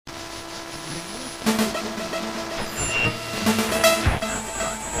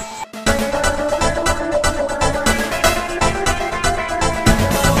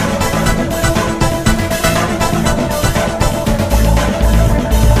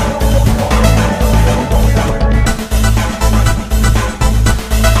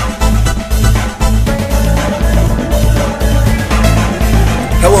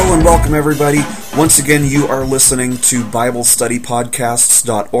welcome everybody. Once again, you are listening to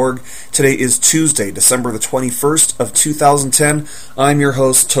BibleStudyPodcasts.org. Today is Tuesday, December the 21st of 2010. I'm your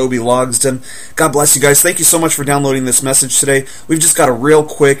host, Toby Logsden. God bless you guys. Thank you so much for downloading this message today. We've just got a real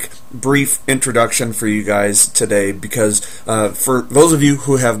quick, brief introduction for you guys today because for those of you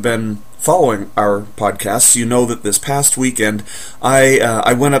who have been following our podcasts, you know that this past weekend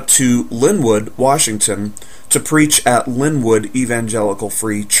I went up to Linwood, Washington, to preach at Linwood Evangelical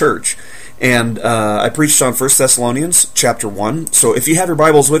Free Church. And I preached on 1 Thessalonians chapter 1. So if you have your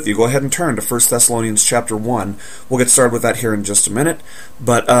Bibles with you, go ahead and turn to 1 Thessalonians chapter 1. We'll get started with that here in just a minute.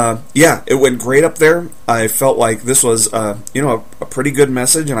 But yeah, it went great up there. I felt like this was a pretty good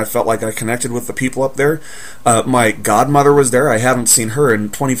message, and I felt like I connected with the people up there. My godmother was there. I haven't seen her in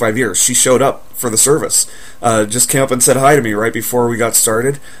 25 years. She showed up for the service. Just came up and said hi to me right before we got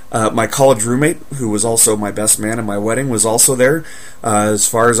started. My college roommate, who was also my best man in my wedding, was also there. As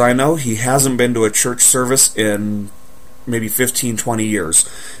far as I know, he hasn't been to a church service in maybe 15, 20 years.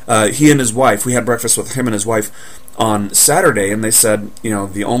 He and his wife, we had breakfast with him and his wife on Saturday, and they said,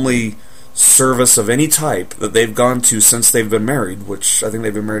 the only service of any type that they've gone to since they've been married, which I think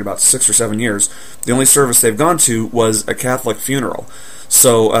they've been married about 6 or 7 years, the only service they've gone to was a Catholic funeral.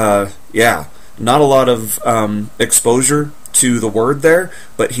 So, yeah, not a lot of exposure to the word there,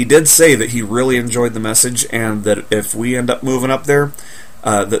 but he did say that he really enjoyed the message, and that if we end up moving up there,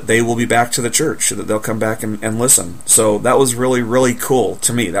 that they will be back to the church, that they'll come back and listen. So that was really, really cool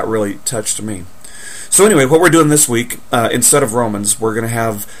to me. That really touched me. So anyway, what we're doing this week, instead of Romans,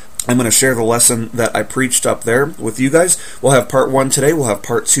 I'm going to share the lesson that I preached up there with you guys. We'll have part 1 today. We'll have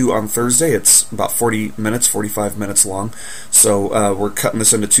part 2 on Thursday. It's about 45 minutes long. So we're cutting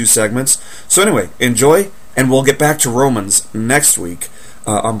this into 2 segments. So anyway, enjoy, and we'll get back to Romans next week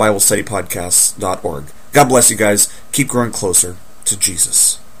on BibleStudyPodcasts.org. God bless you guys. Keep growing closer to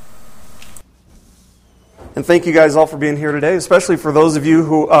Jesus. And thank you guys all for being here today, especially for those of you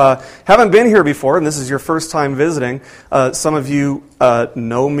who haven't been here before, and this is your first time visiting. Some of you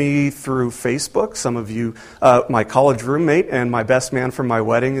know me through Facebook. Some of you, my college roommate and my best man from my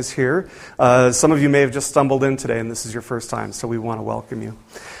wedding is here. Some of you may have just stumbled in today, and this is your first time, so we want to welcome you.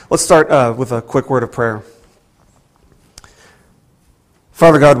 Let's start with a quick word of prayer.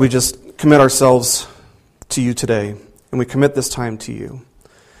 Father God, we just commit ourselves to you today, and we commit this time to you,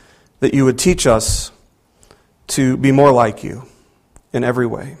 that you would teach us to be more like you in every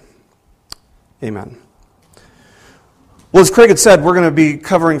way. Amen. Well, as Craig had said, we're going to be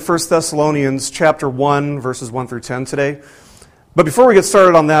covering 1 Thessalonians chapter 1, verses 1 through 10 today. But before we get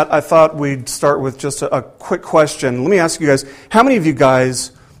started on that, I thought we'd start with just a quick question. Let me ask you guys, how many of you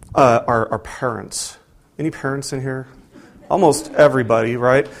guys are parents? Any parents in here? Almost everybody,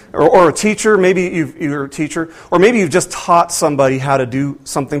 right? Or a teacher, maybe you're a teacher. Or maybe you've just taught somebody how to do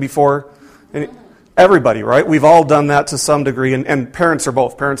something before. Everybody, right? We've all done that to some degree, and parents are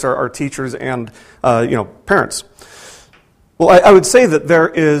both. Parents are teachers and, parents. Well, I would say that there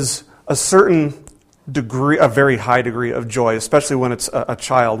is a certain degree, a very high degree of joy, especially when it's a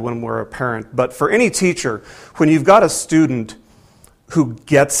child, when we're a parent. But for any teacher, when you've got a student who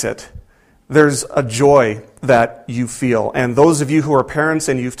gets it, there's a joy that you feel. And those of you who are parents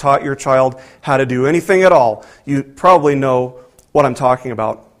and you've taught your child how to do anything at all, you probably know what I'm talking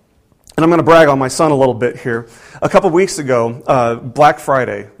about. And I'm going to brag on my son a little bit here. A couple weeks ago, Black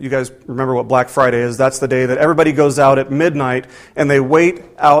Friday. You guys remember what Black Friday is? That's the day that everybody goes out at midnight and they wait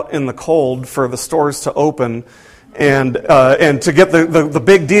out in the cold for the stores to open and to get the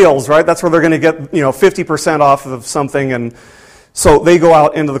big deals, right? That's where they're going to get 50% off of something, and so they go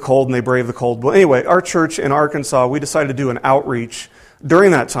out into the cold and they brave the cold. Well, anyway, our church in Arkansas, we decided to do an outreach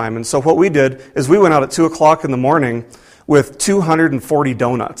during that time, and so what we did is we went out at 2 o'clock in the morning with 240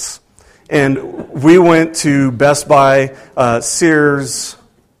 donuts. And we went to Best Buy, Sears,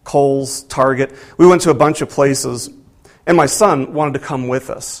 Kohl's, Target. We went to a bunch of places, and my son wanted to come with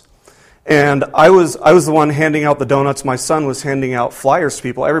us. And I was the one handing out the donuts. My son was handing out flyers to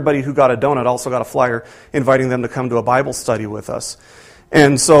people. Everybody who got a donut also got a flyer inviting them to come to a Bible study with us.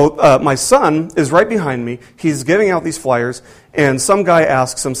 And so my son is right behind me. He's giving out these flyers, and some guy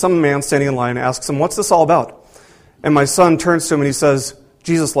asks him, some man standing in line asks him, "What's this all about?" And my son turns to him and he says,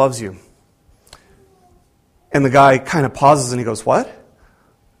 "Jesus loves you." And the guy kind of pauses and he goes, "What?"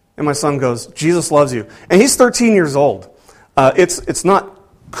 And my son goes, "Jesus loves you." And he's 13 years old. It's not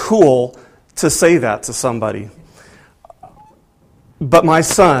cool to say that to somebody. But my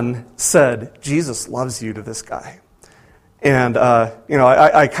son said, "Jesus loves you" to this guy. And,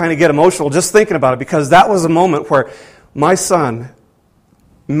 I kind of get emotional just thinking about it, because that was a moment where my son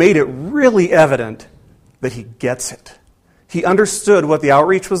made it really evident that he gets it. He understood what the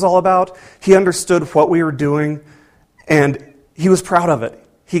outreach was all about. He understood what we were doing, and he was proud of it.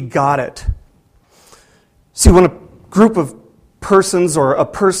 He got it. See, when a group of persons or a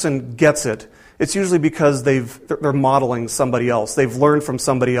person gets it, it's usually because they're modeling somebody else. They've learned from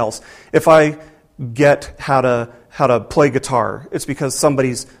somebody else. If I get how to play guitar, it's because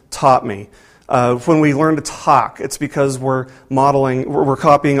somebody's taught me. When we learn to talk, it's because we're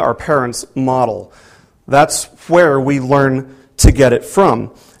copying our parents' model. That's where we learn to get it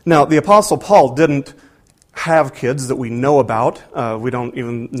from. Now, the Apostle Paul didn't have kids that we know about. We don't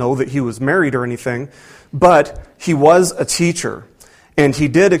even know that he was married or anything. But he was a teacher. And he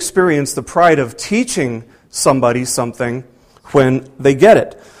did experience the pride of teaching somebody something when they get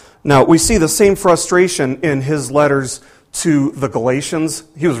it. Now, we see the same frustration in his letters to the Galatians.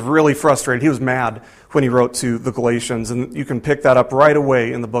 He was really frustrated. He was mad when he wrote to the Galatians, and you can pick that up right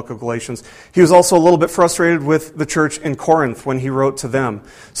away in the book of Galatians. He was also a little bit frustrated with the church in Corinth when he wrote to them.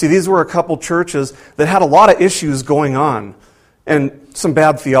 See, these were a couple churches that had a lot of issues going on and some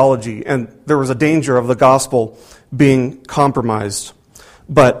bad theology, and there was a danger of the gospel being compromised.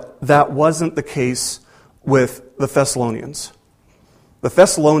 But that wasn't the case with the Thessalonians. The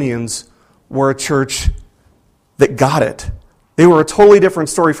Thessalonians were a church that got it. They were a totally different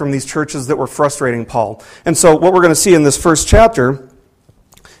story from these churches that were frustrating Paul. And so what we're going to see in this first chapter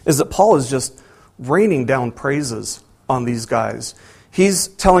is that Paul is just raining down praises on these guys. He's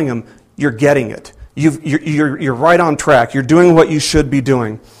telling them, you're getting it. You're right on track. You're doing what you should be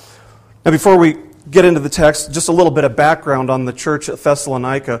doing. Now, before we get into the text, just a little bit of background on the church at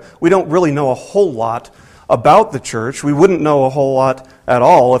Thessalonica. We don't really know a whole lot about the church. We wouldn't know a whole lot at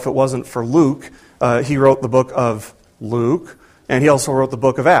all if it wasn't for Luke. He wrote the book of Luke, and he also wrote the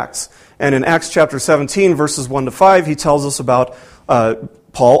book of Acts. And in Acts chapter 17, verses 1 to 5, he tells us about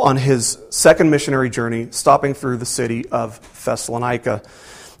Paul on his second missionary journey, stopping through the city of Thessalonica.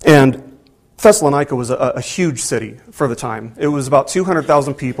 And Thessalonica was a huge city for the time. It was about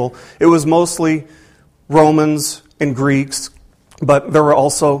 200,000 people. It was mostly Romans and Greeks, but there were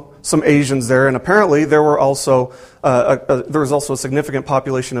also some Asians there, and apparently there was also a significant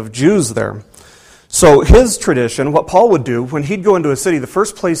population of Jews there. So his tradition, what Paul would do, when he'd go into a city, the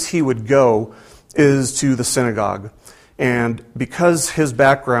first place he would go is to the synagogue. And because his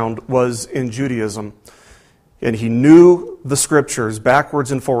background was in Judaism, and he knew the scriptures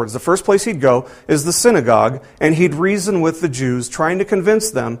backwards and forwards, the first place he'd go is the synagogue, and he'd reason with the Jews, trying to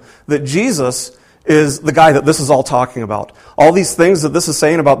convince them that Jesus is the guy that this is all talking about. All these things that this is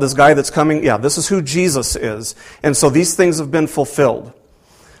saying about this guy that's coming, this is who Jesus is. And so these things have been fulfilled.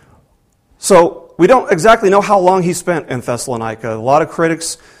 So we don't exactly know how long he spent in Thessalonica. A lot of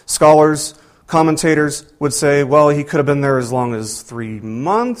critics, scholars, commentators would say, well, he could have been there as long as 3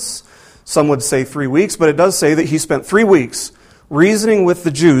 months. Some would say 3 weeks, but it does say that he spent 3 weeks reasoning with the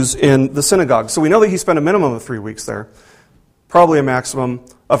Jews in the synagogue. So we know that he spent a minimum of 3 weeks there, probably a maximum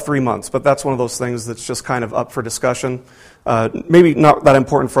of 3 months, but that's one of those things that's just kind of up for discussion. Maybe not that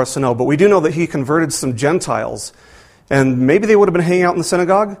important for us to know, but we do know that he converted some Gentiles, and maybe they would have been hanging out in the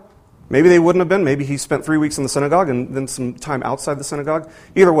synagogue. Maybe they wouldn't have been. Maybe he spent 3 weeks in the synagogue and then some time outside the synagogue.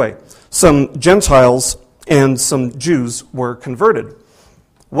 Either way, some Gentiles and some Jews were converted.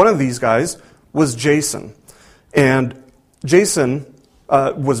 One of these guys was Jason. And Jason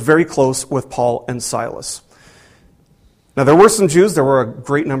was very close with Paul and Silas. Now, there were some Jews, there were a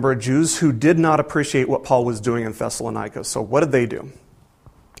great number of Jews who did not appreciate what Paul was doing in Thessalonica. So what did they do?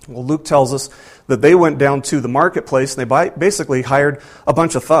 Well, Luke tells us that they went down to the marketplace and they basically hired a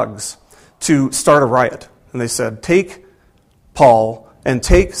bunch of thugs to start a riot. And they said, take Paul and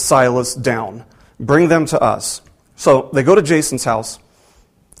take Silas down. Bring them to us. So they go to Jason's house.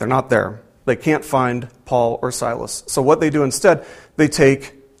 They're not there. They can't find Paul or Silas. So what they do instead, they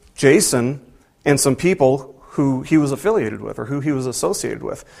take Jason and some people who he was affiliated with or who he was associated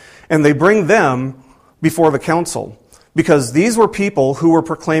with, and they bring them before the council. Because these were people who were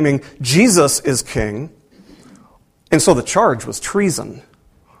proclaiming Jesus is king, and so the charge was treason.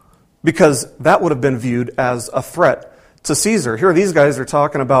 Because that would have been viewed as a threat to Caesar. Here these guys are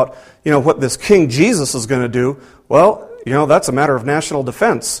talking about, what this King Jesus is going to do. Well, that's a matter of national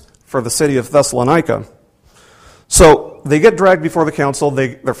defense for the city of Thessalonica. So they get dragged before the council.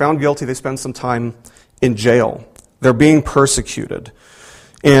 They're found guilty. They spend some time in jail. They're being persecuted.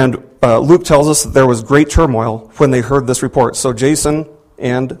 And Luke tells us that there was great turmoil when they heard this report. So Jason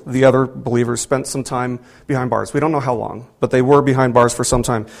and the other believers spent some time behind bars. We don't know how long, but they were behind bars for some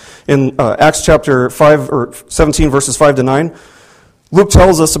time. In Acts chapter 5 or 17, verses 5 to 9, Luke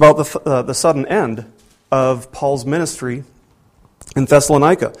tells us about the sudden end of Paul's ministry in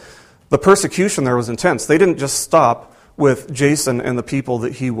Thessalonica. The persecution there was intense. They didn't just stop with Jason and the people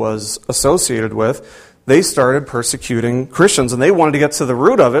that he was associated with, they started persecuting Christians, and they wanted to get to the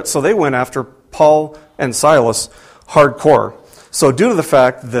root of it, so they went after Paul and Silas hardcore. So due to the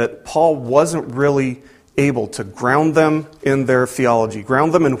fact that Paul wasn't really able to ground them in their theology,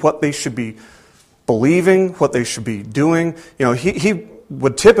 ground them in what they should be believing, what they should be doing, he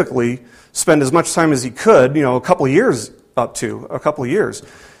would typically spend as much time as he could, a couple of years,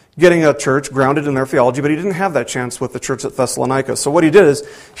 getting a church grounded in their theology, but he didn't have that chance with the church at Thessalonica. So what he did is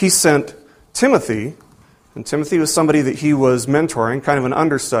he sent Timothy, and Timothy was somebody that he was mentoring, kind of an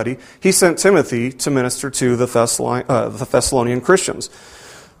understudy. He sent Timothy to minister to the Thessalonian Christians.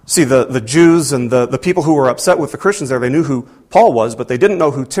 See, the Jews and the people who were upset with the Christians there, they knew who Paul was, but they didn't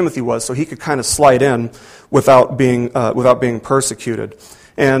know who Timothy was, so he could kind of slide in without being persecuted.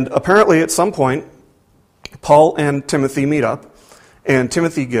 And apparently at some point, Paul and Timothy meet up, and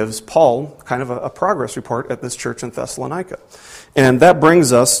Timothy gives Paul kind of a progress report at this church in Thessalonica. And that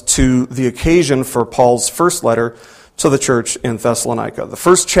brings us to the occasion for Paul's first letter to the church in Thessalonica. The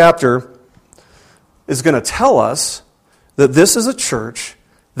first chapter is going to tell us that this is a church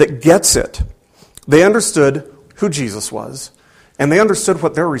that gets it. They understood who Jesus was, and they understood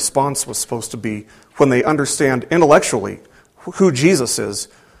what their response was supposed to be when they understand intellectually who Jesus is,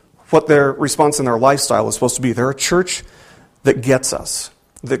 what their response in their lifestyle is supposed to be. They're a church that gets us,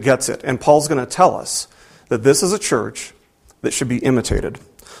 that gets it. And Paul's going to tell us that this is a church that should be imitated.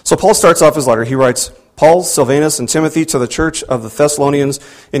 So Paul starts off his letter. He writes, Paul, Silvanus, and Timothy to the church of the Thessalonians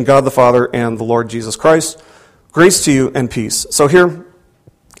in God the Father and the Lord Jesus Christ. Grace to you and peace. So here,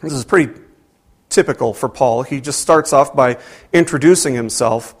 this is pretty typical for Paul. He just starts off by introducing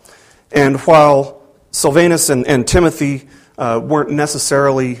himself. And while Silvanus and Timothy weren't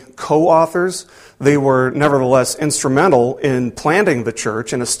necessarily co-authors, they were nevertheless instrumental in planting the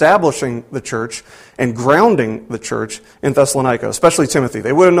church and establishing the church and grounding the church in Thessalonica, especially Timothy.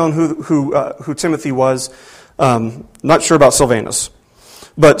 They would have known who Timothy was. Not sure about Silvanus.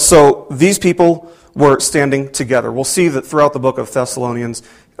 But so these people were standing together. We'll see that throughout the book of Thessalonians,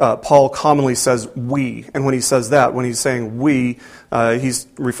 Paul commonly says we. And when he says that, when he's saying we, he's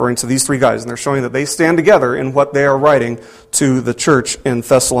referring to these three guys. And they're showing that they stand together in what they are writing to the church in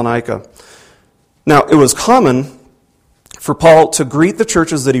Thessalonica. Now, it was common for Paul to greet the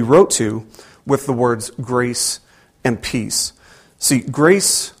churches that he wrote to with the words grace and peace. See,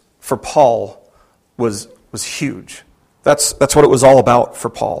 grace for Paul was huge. That's what it was all about for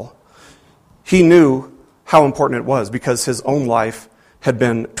Paul. He knew how important it was because his own life had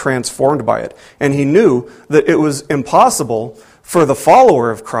been transformed by it. And he knew that it was impossible for the follower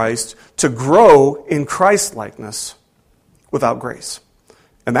of Christ to grow in Christ-likeness without grace.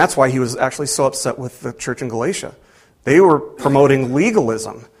 And that's why he was actually so upset with the church in Galatia. They were promoting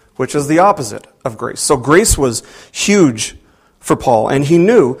legalism, which is the opposite of grace. So grace was huge for Paul, and he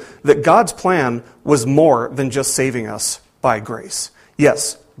knew that God's plan was more than just saving us by grace.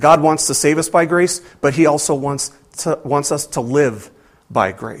 Yes, God wants to save us by grace, but he also wants us to live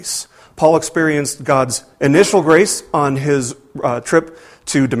by grace. Paul experienced God's initial grace on his trip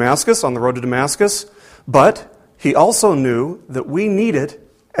to Damascus, on the road to Damascus, but he also knew that we need it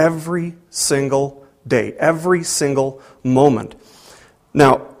every single day, every single moment.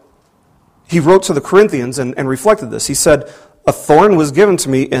 Now, he wrote to the Corinthians and reflected this. He said, a thorn was given to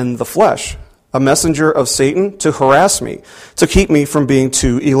me in the flesh, a messenger of Satan to harass me, to keep me from being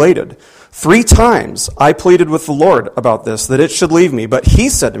too elated. 3 times I pleaded with the Lord about this, that it should leave me. But he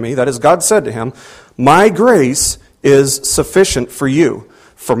said to me, that is, God said to him, my grace is sufficient for you,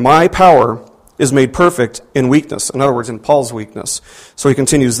 for my power is made perfect in weakness. In other words, in Paul's weakness. So he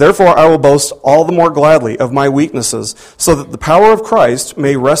continues, therefore I will boast all the more gladly of my weaknesses, so that the power of Christ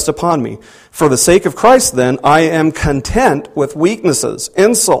may rest upon me. For the sake of Christ, then, I am content with weaknesses,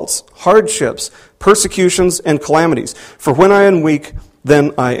 insults, hardships, persecutions, and calamities. For when I am weak,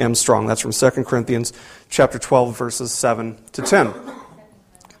 then I am strong. That's from 2 Corinthians chapter 12, verses 7 to 10.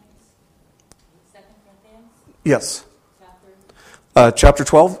 Yes. Chapter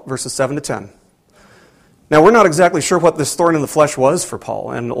 12, verses 7 to 10. Now, we're not exactly sure what this thorn in the flesh was for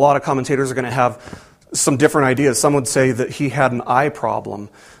Paul, and a lot of commentators are going to have some different ideas. Some would say that he had an eye problem,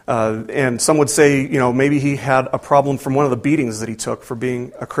 and some would say, maybe he had a problem from one of the beatings that he took for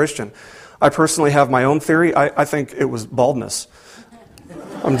being a Christian. I personally have my own theory. I think it was baldness.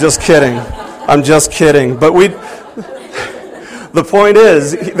 I'm just kidding. But the point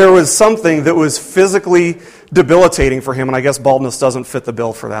is, there was something that was physically debilitating for him, and I guess baldness doesn't fit the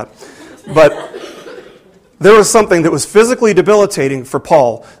bill for that. But there was something that was physically debilitating for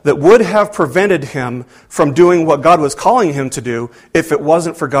Paul that would have prevented him from doing what God was calling him to do if it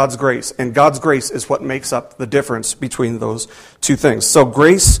wasn't for God's grace. And God's grace is what makes up the difference between those two things. So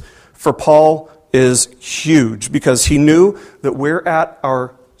grace for Paul is huge because he knew that we're at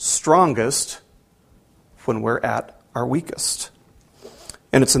our strongest when we're at our weakest.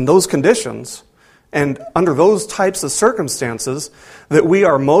 And it's in those conditions and under those types of circumstances that we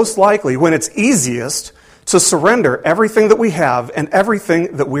are most likely, when it's easiest, to surrender everything that we have and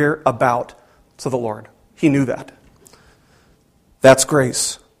everything that we're about to the Lord. He knew that. That's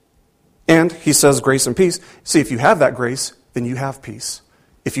grace. And he says grace and peace. See, if you have that grace, then you have peace.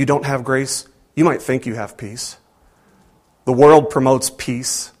 If you don't have grace, you might think you have peace. The world promotes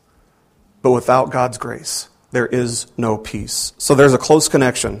peace, but without God's grace, there is no peace. So there's a close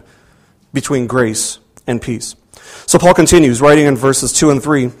connection between grace and peace. So Paul continues, writing in verses 2 and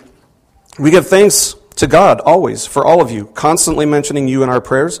 3, "We give thanks to God always for all of you, constantly mentioning you in our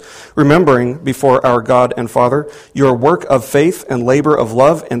prayers, remembering before our God and Father your work of faith and labor of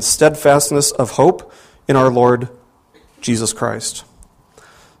love and steadfastness of hope in our Lord Jesus Christ."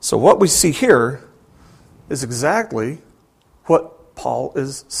 So what we see here is exactly what Paul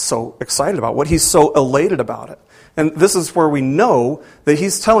is so excited about, what he's so elated about it. And this is where we know that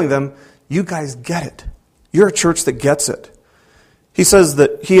he's telling them, you guys get it. You're a church that gets it. He says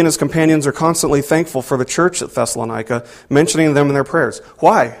that he and his companions are constantly thankful for the church at Thessalonica, mentioning them in their prayers.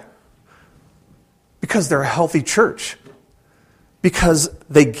 Why? Because they're a healthy church. Because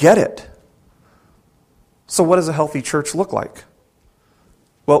they get it. So what does a healthy church look like?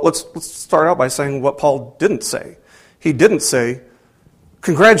 Well, let's start out by saying what Paul didn't say. He didn't say,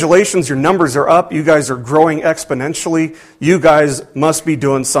 congratulations, your numbers are up, you guys are growing exponentially, you guys must be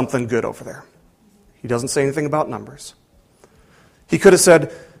doing something good over there. He doesn't say anything about numbers. He could have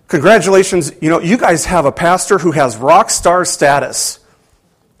said, congratulations, you guys have a pastor who has rock star status.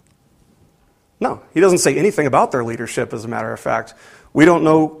 No, he doesn't say anything about their leadership, as a matter of fact. We don't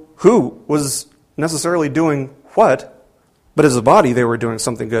know who was necessarily doing what, but as a body, they were doing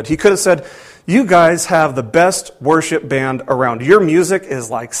something good. He could have said, you guys have the best worship band around. Your music is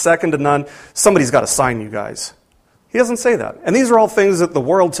like second to none. Somebody's got to sign you guys. He doesn't say that. And these are all things that the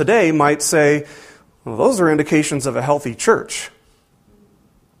world today might say, well, those are indications of a healthy church.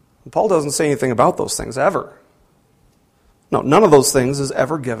 And Paul doesn't say anything about those things, ever. No, none of those things is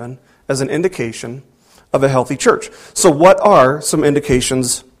ever given as an indication of a healthy church. So what are some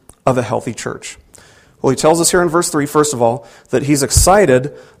indications of a healthy church? Well, he tells us here in verse 3, first of all, that he's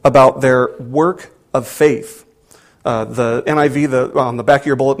excited about their work of faith. The NIV on the back of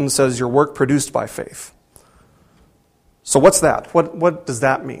your bulletin says, your work produced by faith. So what's that? What does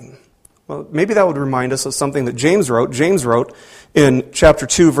that mean? Well, maybe that would remind us of something that James wrote. James wrote in chapter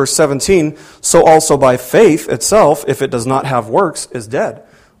 2, verse 17, so also by faith itself, if it does not have works, is dead.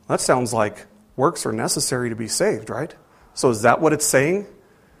 Well, that sounds like works are necessary to be saved, right? So is that what it's saying?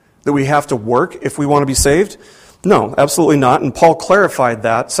 That we have to work if we want to be saved? No, absolutely not. And Paul clarified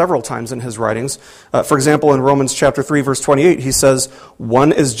that several times in his writings. For example, in Romans chapter 3, verse 28, he says,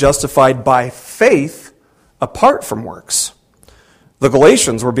 one is justified by faith apart from works. The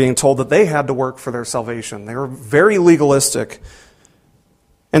Galatians were being told that they had to work for their salvation. They were very legalistic.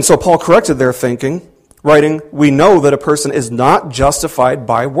 And so Paul corrected their thinking, writing, we know that a person is not justified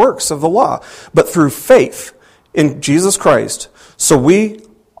by works of the law, but through faith in Jesus Christ. So we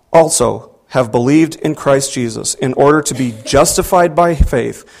also have believed in Christ Jesus in order to be justified by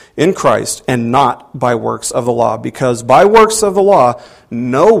faith in Christ and not by works of the law. Because by works of the law,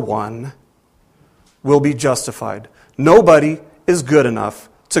 no one will be justified. Nobody is good enough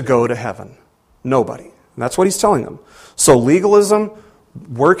to go to heaven. Nobody. And that's what he's telling them. So legalism,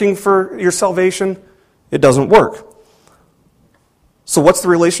 working for your salvation, it doesn't work. So what's the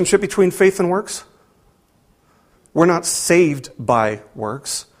relationship between faith and works? We're not saved by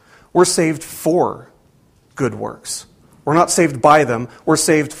works. We're saved for good works. We're not saved by them. We're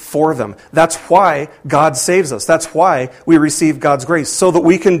saved for them. That's why God saves us. That's why we receive God's grace, so that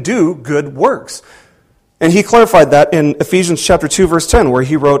we can do good works. And he clarified that in Ephesians chapter 2, verse 10, where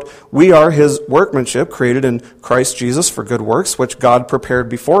he wrote, we are his workmanship, created in Christ Jesus for good works, which God prepared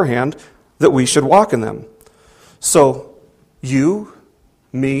beforehand that we should walk in them. So you,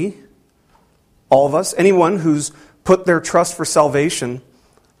 me, all of us, anyone who's put their trust for salvation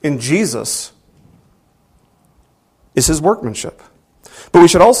in Jesus is his workmanship. But we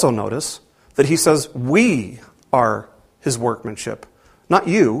should also notice that he says we are his workmanship. Not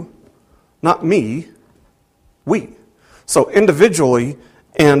you, not me, we. So individually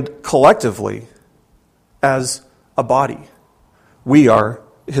and collectively as a body, we are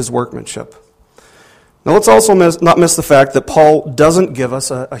his workmanship. Now let's also not miss the fact that Paul doesn't give us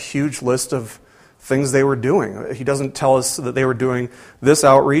a huge list of things they were doing. He doesn't tell us that they were doing this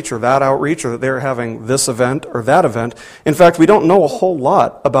outreach or that they were having this event or that event. In fact, we don't know a whole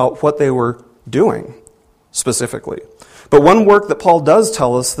lot about what they were doing specifically. But one work that Paul does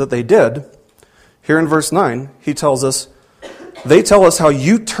tell us that they did, here in verse 9, he tells us, they tell us how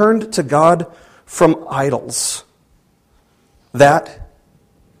you turned to God from idols. That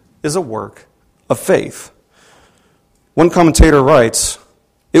is a work of faith. One commentator writes,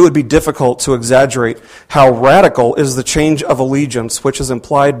 it would be difficult to exaggerate how radical is the change of allegiance which is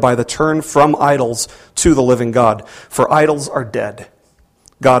implied by the turn from idols to the living God. For idols are dead.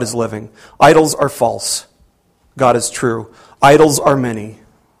 God is living. Idols are false. God is true. Idols are many.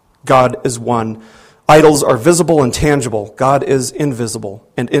 God is one. Idols are visible and tangible. God is invisible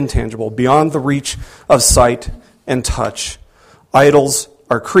and intangible, beyond the reach of sight and touch. Idols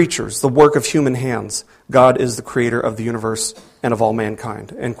are creatures, the work of human hands. God is the creator of the universe and of all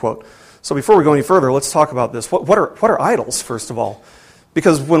mankind. End quote. So before we go any further, let's talk about this. What are idols, first of all?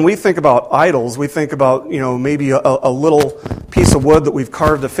 Because when we think about idols, we think about, maybe a little piece of wood that we've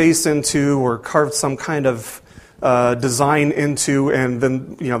carved a face into or carved some kind of design into, and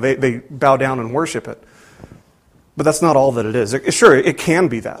then they bow down and worship it. But that's not all that it is. Sure, it can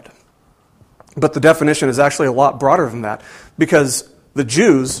be that. But the definition is actually a lot broader than that, because the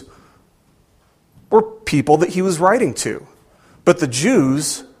Jews were people that he was writing to. But the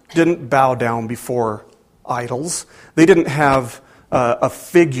Jews didn't bow down before idols. They didn't have a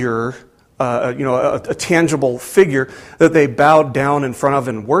figure, a tangible figure that they bowed down in front of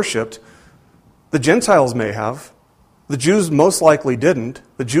and worshipped. The Gentiles may have. The Jews most likely didn't.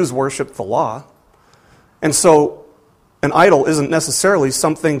 The Jews worshipped the law. And so an idol isn't necessarily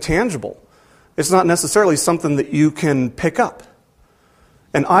something tangible. It's not necessarily something that you can pick up.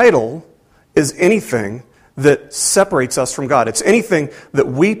 An idol is anything that separates us from God. It's anything that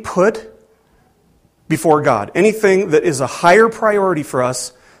we put before God. Anything that is a higher priority for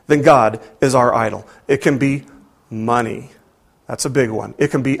us than God is our idol. It can be money. That's a big one.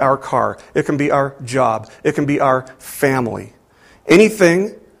 It can be our car. It can be our job. It can be our family.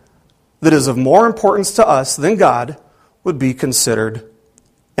 Anything that is of more importance to us than God would be considered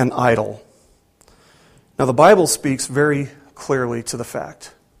an idol. Now, the Bible speaks very clearly to the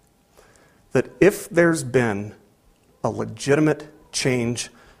fact that if there's been a legitimate change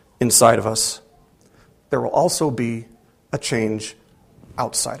inside of us, there will also be a change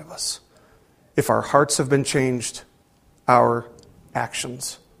outside of us. If our hearts have been changed, our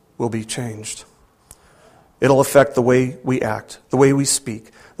actions will be changed. It'll affect the way we act, the way we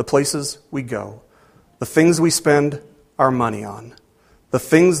speak, the places we go, the things we spend our money on, the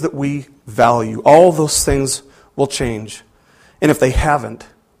things that we value. All those things will change. And if they haven't,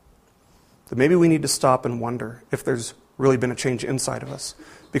 then maybe we need to stop and wonder if there's really been a change inside of us.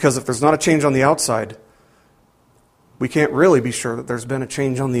 Because if there's not a change on the outside, we can't really be sure that there's been a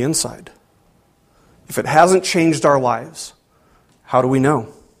change on the inside. If it hasn't changed our lives, how do we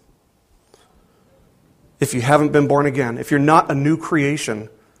know? If you haven't been born again, if you're not a new creation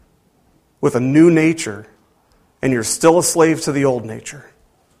with a new nature, and you're still a slave to the old nature,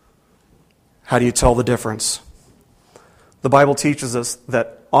 how do you tell the difference? The Bible teaches us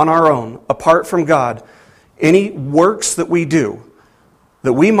that on our own, apart from God, any works that we do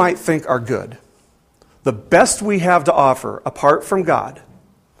that we might think are good, the best we have to offer apart from God,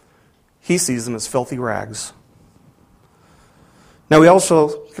 He sees them as filthy rags. Now we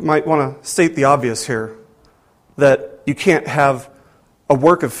also might want to state the obvious here, that you can't have a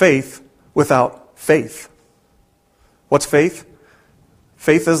work of faith without faith. What's faith?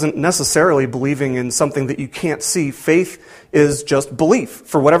 Faith isn't necessarily believing in something that you can't see. Faith is just belief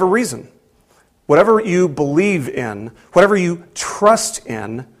for whatever reason. Whatever you believe in, whatever you trust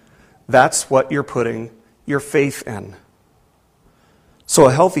in, that's what you're putting your faith in. So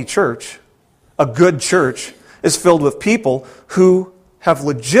a healthy church, a good church, is filled with people who have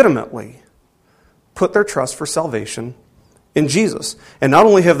legitimately put their trust for salvation in Jesus. And not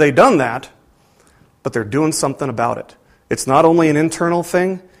only have they done that, but they're doing something about it. It's not only an internal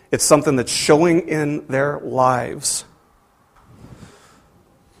thing, it's something that's showing in their lives.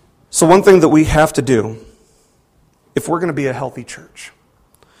 So one thing that we have to do, if we're going to be a healthy church,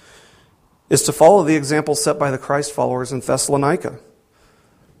 is to follow the example set by the Christ followers in Thessalonica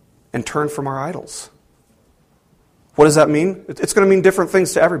and turn from our idols. What does that mean? It's going to mean different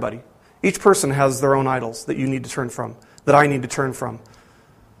things to everybody. Each person has their own idols that you need to turn from, that I need to turn from.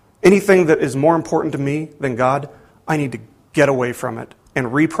 Anything that is more important to me than God, I need to get away from it and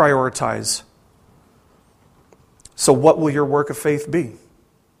reprioritize. So what will your work of faith be?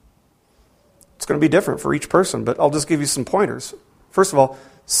 It's going to be different for each person, but I'll just give you some pointers. First of all,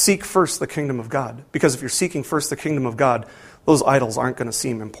 seek first the kingdom of God. Because if you're seeking first the kingdom of God, those idols aren't going to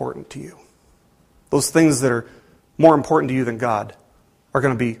seem important to you. Those things that are more important to you than God are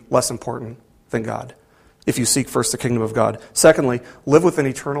going to be less important than God if you seek first the kingdom of God. Secondly, live with an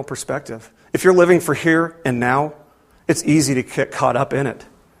eternal perspective. If you're living for here and now, it's easy to get caught up in it.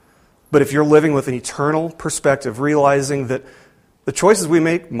 But if you're living with an eternal perspective, realizing that the choices we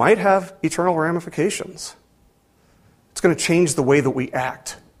make might have eternal ramifications, it's going to change the way that we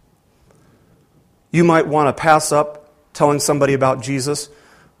act. You might want to pass up telling somebody about Jesus.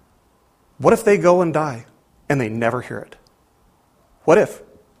 What if they go and die and they never hear it? What if?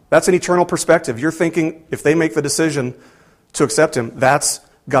 That's an eternal perspective. You're thinking if they make the decision to accept him, that's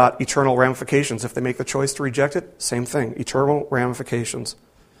got eternal ramifications. If they make the choice to reject it, same thing, eternal ramifications.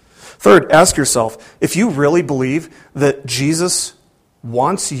 Third, ask yourself, if you really believe that Jesus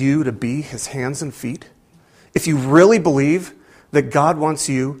wants you to be his hands and feet, if you really believe that God wants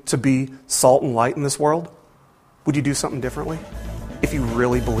you to be salt and light in this world, would you do something differently? If you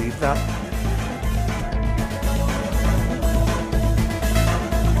really believe that?